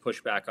you get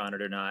pushback on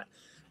it or not.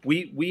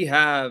 We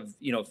have,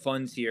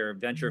 funds here,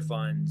 venture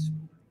funds,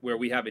 where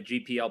we have a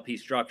GPLP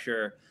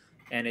structure,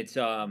 and it's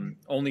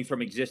only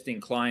from existing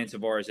clients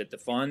of ours at the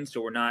fund.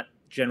 So we're not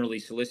generally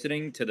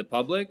soliciting to the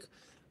public,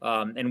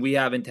 and we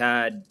haven't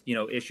had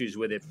issues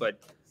with it. But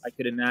I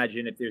could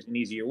imagine if there's an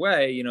easier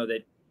way,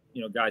 that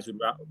guys would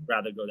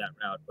rather go that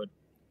route. But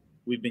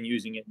we've been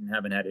using it and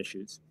haven't had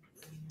issues.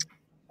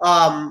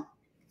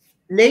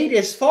 Nate,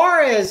 as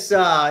far as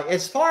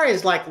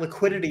like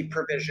liquidity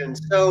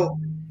provisions, so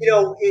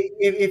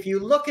if you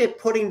look at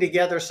putting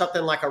together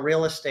something like a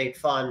real estate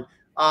fund,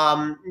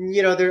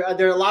 there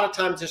are a lot of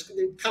times there's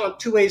kind of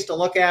two ways to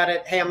look at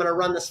it. Hey, I'm going to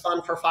run this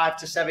fund for 5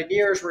 to 7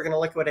 years. We're going to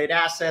liquidate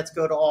assets,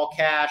 go to all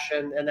cash,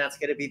 and that's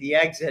going to be the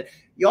exit.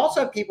 You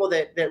also have people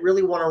that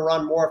really want to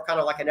run more of kind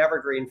of like an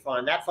evergreen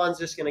fund. That fund's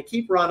just going to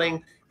keep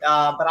running,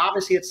 but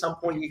obviously at some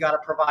point you got to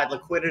provide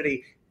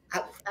liquidity.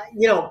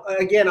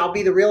 Again, I'll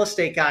be the real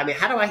estate guy. I mean,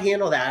 how do I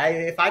handle that?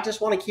 If I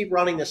just want to keep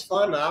running this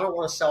fund and I don't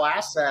want to sell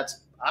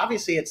assets,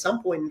 obviously at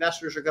some point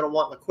investors are going to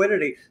want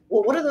liquidity.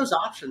 Well, what do those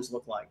options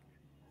look like?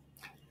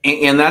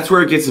 And that's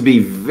where it gets to be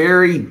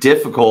very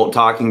difficult,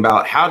 talking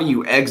about how do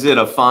you exit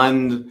a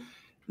fund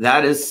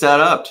that is set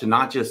up to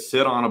not just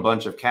sit on a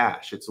bunch of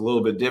cash. It's a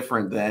little bit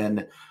different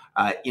than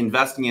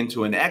investing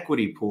into an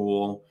equity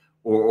pool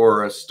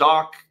or a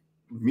stock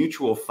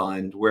mutual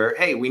fund where,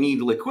 hey, we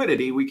need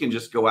liquidity. We can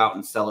just go out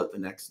and sell it the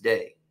next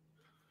day.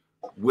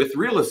 With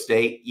real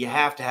estate, you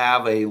have to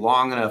have a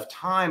long enough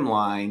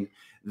timeline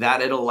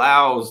that it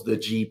allows the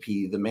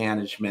GP, the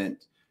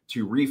management,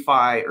 to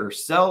refi or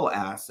sell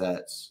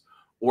assets,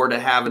 or to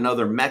have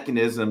another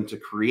mechanism to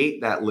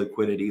create that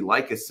liquidity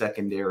like a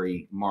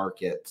secondary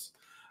market.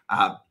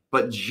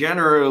 But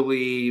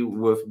generally,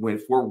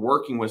 if we're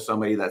working with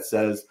somebody that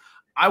says,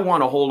 I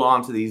want to hold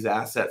on to these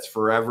assets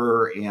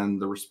forever,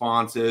 and the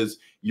response is,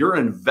 your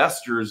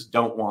investors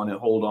don't want to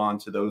hold on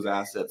to those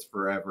assets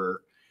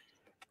forever,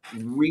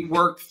 we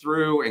work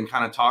through and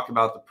kind of talk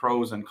about the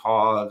pros and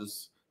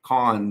cons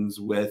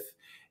with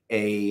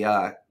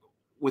a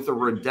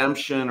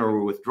redemption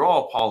or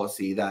withdrawal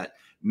policy that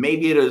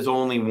maybe it is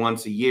only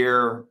once a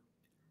year.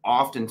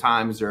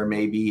 Oftentimes there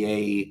may be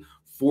a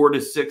 4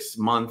 to 6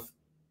 month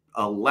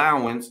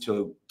allowance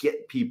to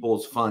get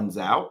people's funds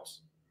out,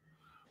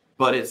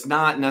 but it's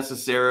not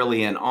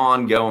necessarily an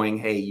ongoing,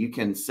 hey, you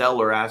can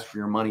sell or ask for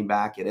your money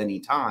back at any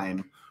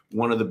time.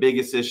 One of the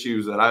biggest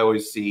issues that I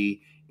always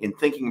see in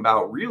thinking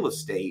about real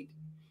estate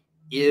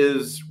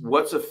is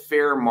what's a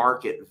fair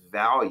market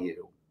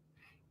value.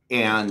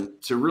 And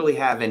to really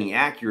have any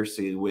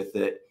accuracy with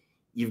it,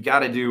 you've got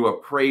to do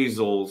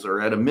appraisals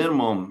or at a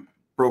minimum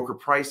broker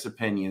price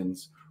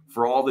opinions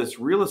for all this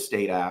real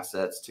estate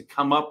assets to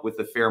come up with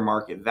a fair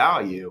market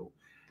value.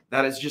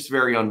 That is just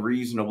very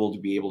unreasonable to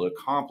be able to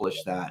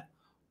accomplish that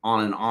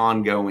on an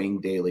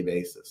ongoing daily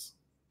basis.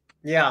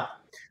 Yeah.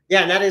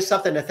 Yeah. And that is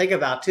something to think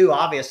about too,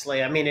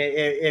 obviously. I mean,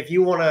 if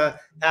you want to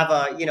have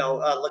a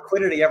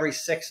liquidity every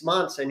 6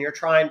 months and you're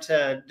trying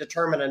to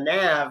determine a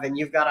NAV, and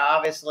you've got to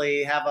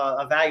obviously have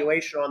a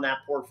valuation on that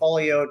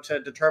portfolio to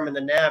determine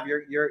the NAV,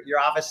 you're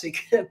obviously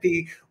going to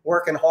be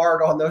working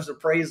hard on those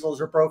appraisals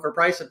or broker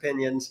price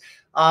opinions.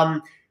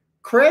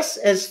 Chris,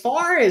 as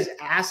far as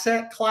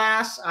asset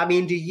class, I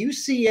mean, do you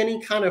see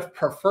any kind of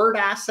preferred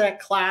asset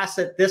class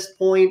at this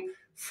point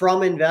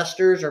from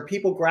investors? Are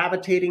people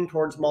gravitating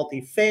towards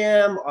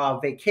multifam,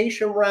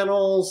 vacation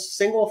rentals,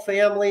 single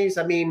families?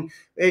 I mean,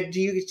 do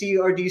you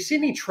see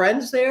any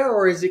trends there,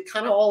 or is it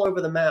kind of all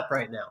over the map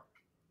right now?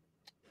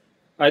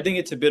 I think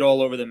it's a bit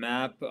all over the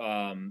map.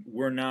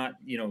 We're not,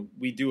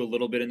 we do a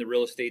little bit in the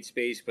real estate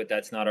space, but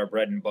that's not our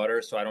bread and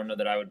butter. So I don't know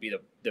that I would be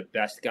the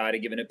best guy to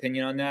give an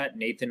opinion on that.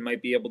 Nathan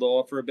might be able to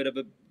offer a bit of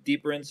a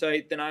deeper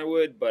insight than I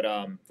would, but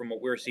from what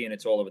we're seeing,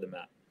 it's all over the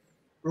map.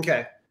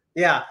 Okay.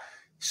 Yeah.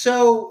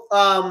 So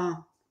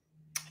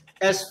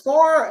as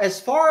far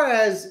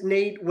as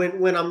Nate,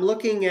 when I'm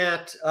looking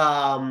at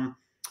the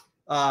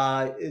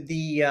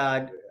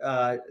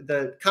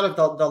kind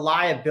of the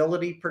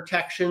liability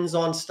protections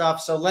on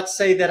stuff. So let's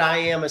say that I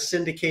am a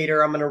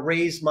syndicator. I'm going to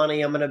raise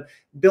money. I'm going to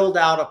build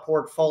out a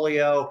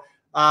portfolio.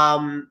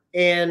 And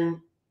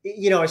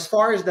as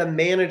far as the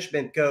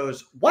management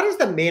goes, what does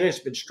the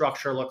management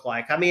structure look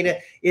like? I mean,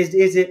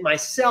 is it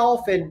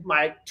myself and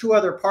my 2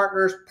 other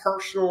partners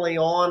personally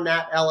on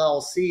that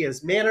LLC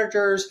as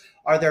managers?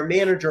 Are there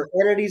manager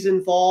entities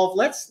involved?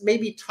 Let's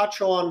maybe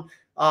touch on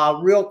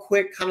real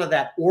quick kind of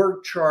that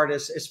org chart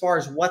as far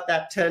as what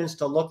that tends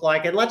to look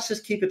like. And let's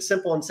just keep it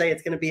simple and say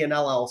it's going to be an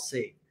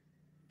LLC.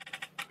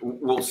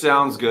 Well,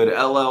 sounds good.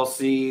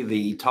 LLC,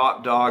 the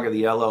top dog of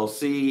the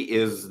LLC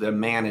is the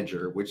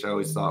manager, which I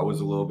always thought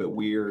was a little bit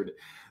weird.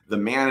 The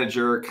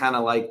manager, kind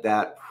of like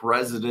that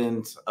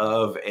president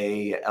of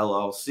a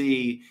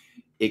LLC.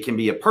 It can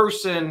be a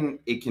person,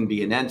 it can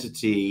be an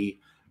entity.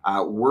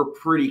 We're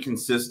pretty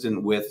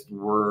consistent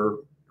we're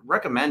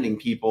recommending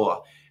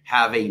people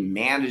have a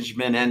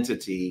management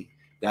entity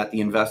that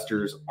the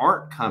investors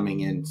aren't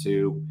coming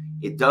into.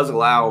 It does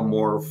allow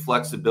more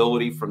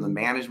flexibility from the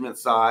management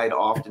side.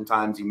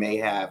 Oftentimes you may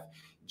have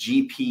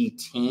GP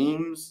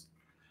teams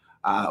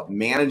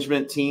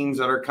management teams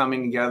that are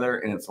coming together,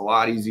 and it's a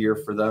lot easier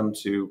for them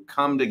to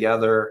come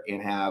together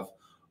and have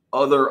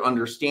other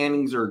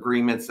understandings or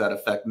agreements that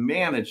affect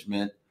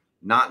management,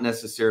 not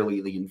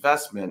necessarily the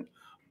investment,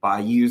 by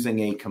using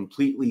a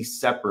completely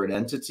separate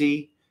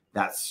entity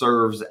that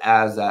serves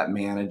as that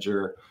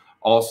manager.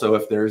 Also,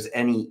 if there's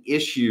any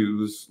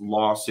issues,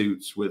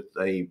 lawsuits with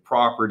a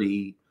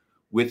property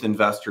with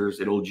investors,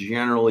 it'll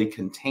generally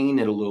contain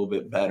it a little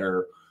bit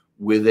better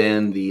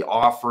within the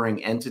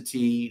offering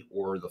entity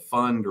or the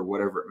fund or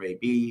whatever it may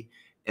be,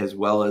 as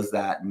well as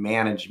that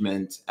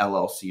management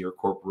LLC or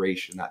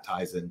corporation that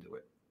ties into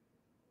it.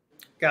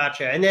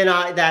 Gotcha. And then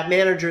that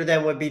manager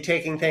then would be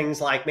taking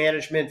things like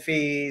management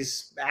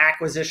fees,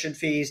 acquisition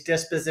fees,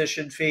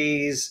 disposition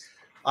fees.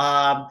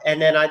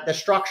 And then the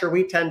structure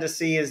we tend to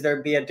see is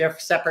there'd be a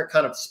separate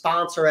kind of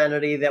sponsor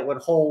entity that would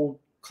hold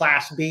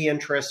Class B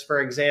interests, for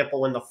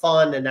example, in the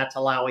fund, and that's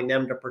allowing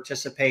them to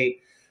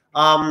participate.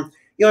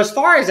 As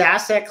far as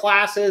asset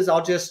classes,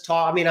 I'll just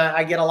talk. I mean,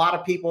 I get a lot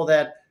of people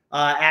that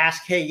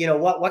ask, hey,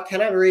 what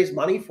can I raise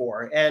money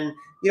for? And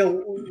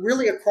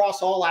really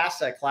across all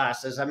asset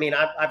classes. I mean,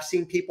 I've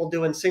seen people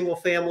doing single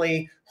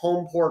family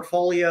home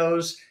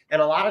portfolios.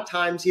 And a lot of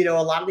times, a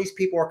lot of these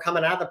people are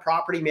coming out of the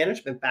property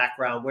management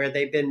background where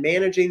they've been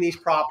managing these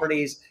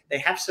properties. They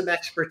have some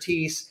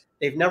expertise.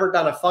 They've never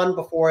done a fund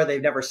before.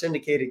 They've never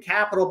syndicated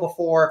capital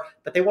before,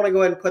 but they want to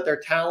go ahead and put their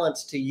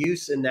talents to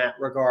use in that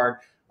regard.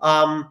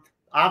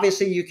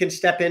 Obviously, you can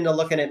step into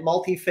looking at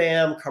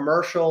multifam,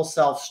 commercial,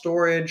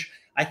 self-storage.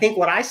 I think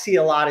what I see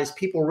a lot is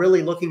people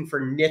really looking for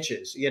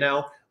niches,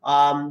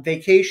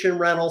 vacation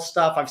rental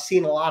stuff. I've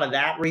seen a lot of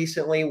that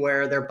recently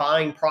where they're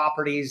buying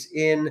properties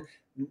in,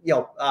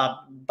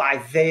 by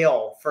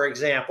Vail, for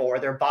example, or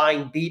they're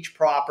buying beach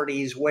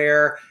properties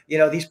where,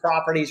 these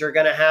properties are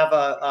going to have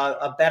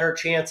a better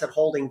chance at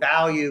holding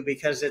value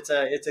because it's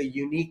a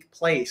unique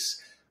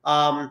place.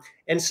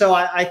 And so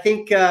I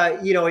think,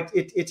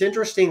 it's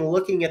interesting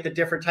looking at the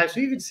different types.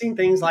 We've even seen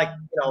things like,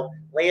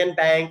 land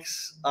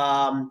banks,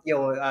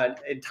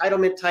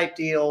 entitlement type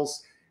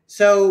deals.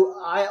 So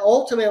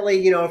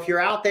ultimately, if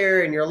you're out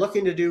there and you're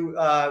looking to do,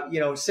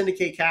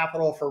 syndicate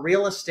capital for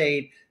real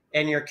estate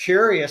and you're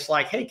curious,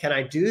 like, hey, can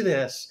I do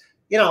this?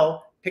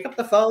 Pick up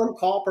the phone,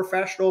 call a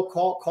professional,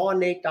 call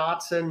Nate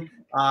Dotson,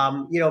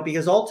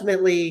 because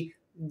ultimately,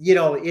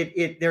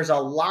 there's a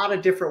lot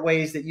of different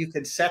ways that you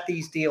could set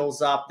these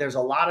deals up. There's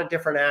a lot of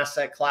different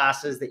asset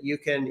classes that you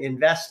can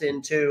invest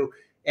into.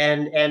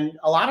 And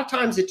a lot of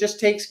times it just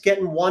takes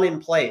getting one in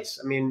place.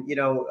 I mean,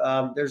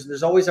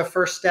 there's always a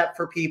first step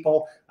for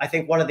people. I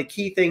think one of the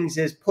key things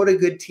is put a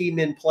good team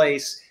in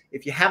place.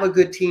 If you have a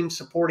good team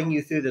supporting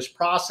you through this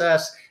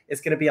process,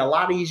 it's going to be a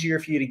lot easier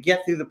for you to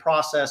get through the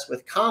process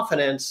with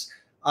confidence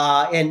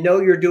and know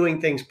you're doing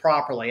things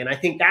properly. And I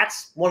think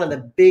that's one of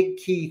the big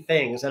key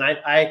things. And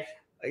I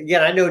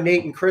know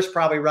Nate and Chris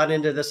probably run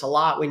into this a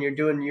lot when you're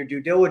doing your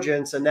due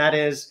diligence. And that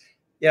is,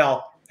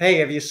 hey,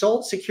 have you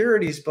sold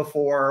securities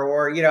before?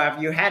 Or,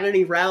 have you had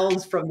any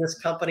rounds from this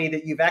company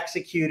that you've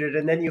executed?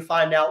 And then you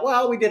find out,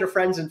 well, we did a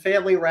friends and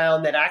family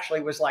round that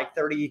actually was like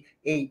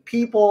 38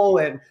 people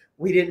and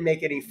we didn't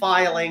make any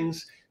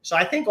filings. So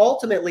I think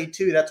ultimately,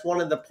 too, that's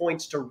one of the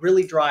points to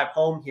really drive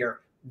home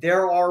here.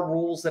 There are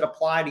rules that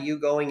apply to you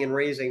going and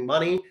raising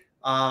money.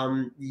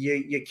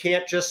 You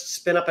can't just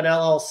spin up an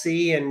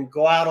LLC and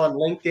go out on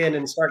LinkedIn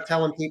and start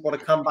telling people to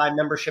come buy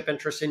membership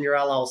interest in your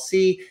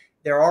LLC.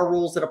 There are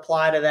rules that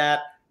apply to that.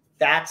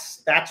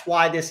 That's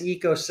why this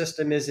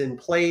ecosystem is in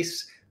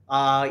place,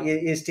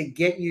 is to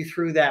get you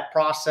through that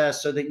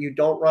process so that you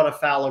don't run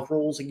afoul of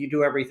rules and you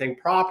do everything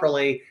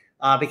properly.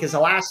 Because the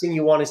last thing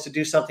you want is to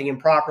do something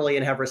improperly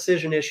and have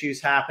rescission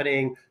issues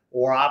happening,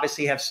 or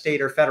obviously have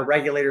state or federal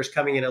regulators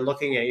coming in and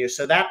looking at you.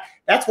 So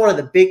that's one of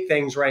the big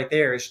things right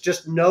there, is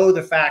just know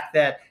the fact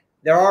that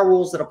there are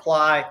rules that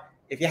apply.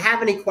 If you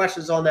have any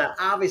questions on that,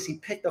 obviously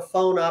pick the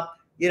phone up,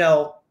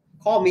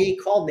 call me,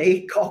 call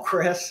Nate, call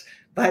Chris,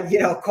 but,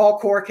 call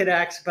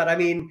CoreConnex. But I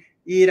mean,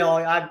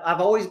 I've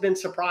always been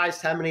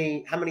surprised how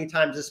many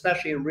times,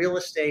 especially in real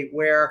estate,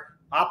 where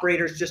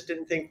operators just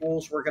didn't think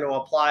rules were going to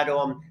apply to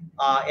them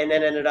and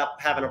then ended up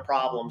having a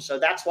problem. So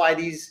that's why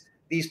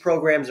these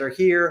programs are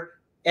here.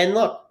 And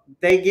look,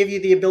 they give you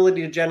the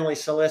ability to generally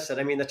solicit.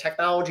 I mean, the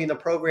technology and the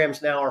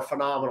programs now are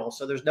phenomenal.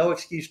 So there's no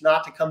excuse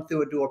not to come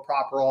through and do a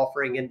proper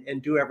offering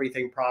and do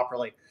everything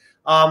properly.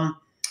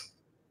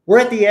 We're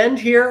at the end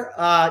here.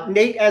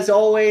 Nate, as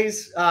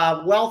always,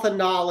 wealth of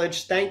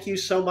knowledge. Thank you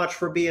so much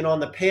for being on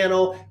the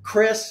panel.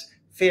 Chris,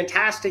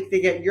 fantastic to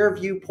get your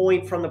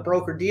viewpoint from the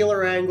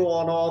broker-dealer angle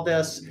on all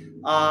this.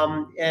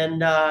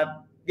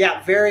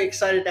 Yeah, very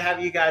excited to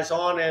have you guys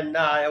on, and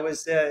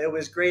it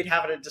was great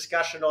having a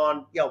discussion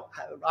on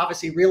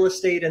obviously real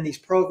estate and these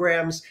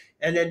programs,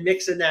 and then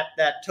mixing that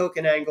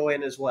token angle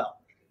in as well.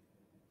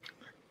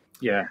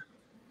 Yeah,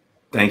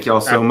 thank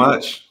y'all so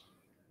much.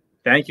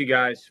 Thank you,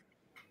 guys.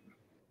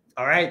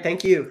 All right,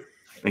 thank you.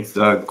 Thanks,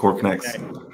 Doug. CoreConnex. Okay.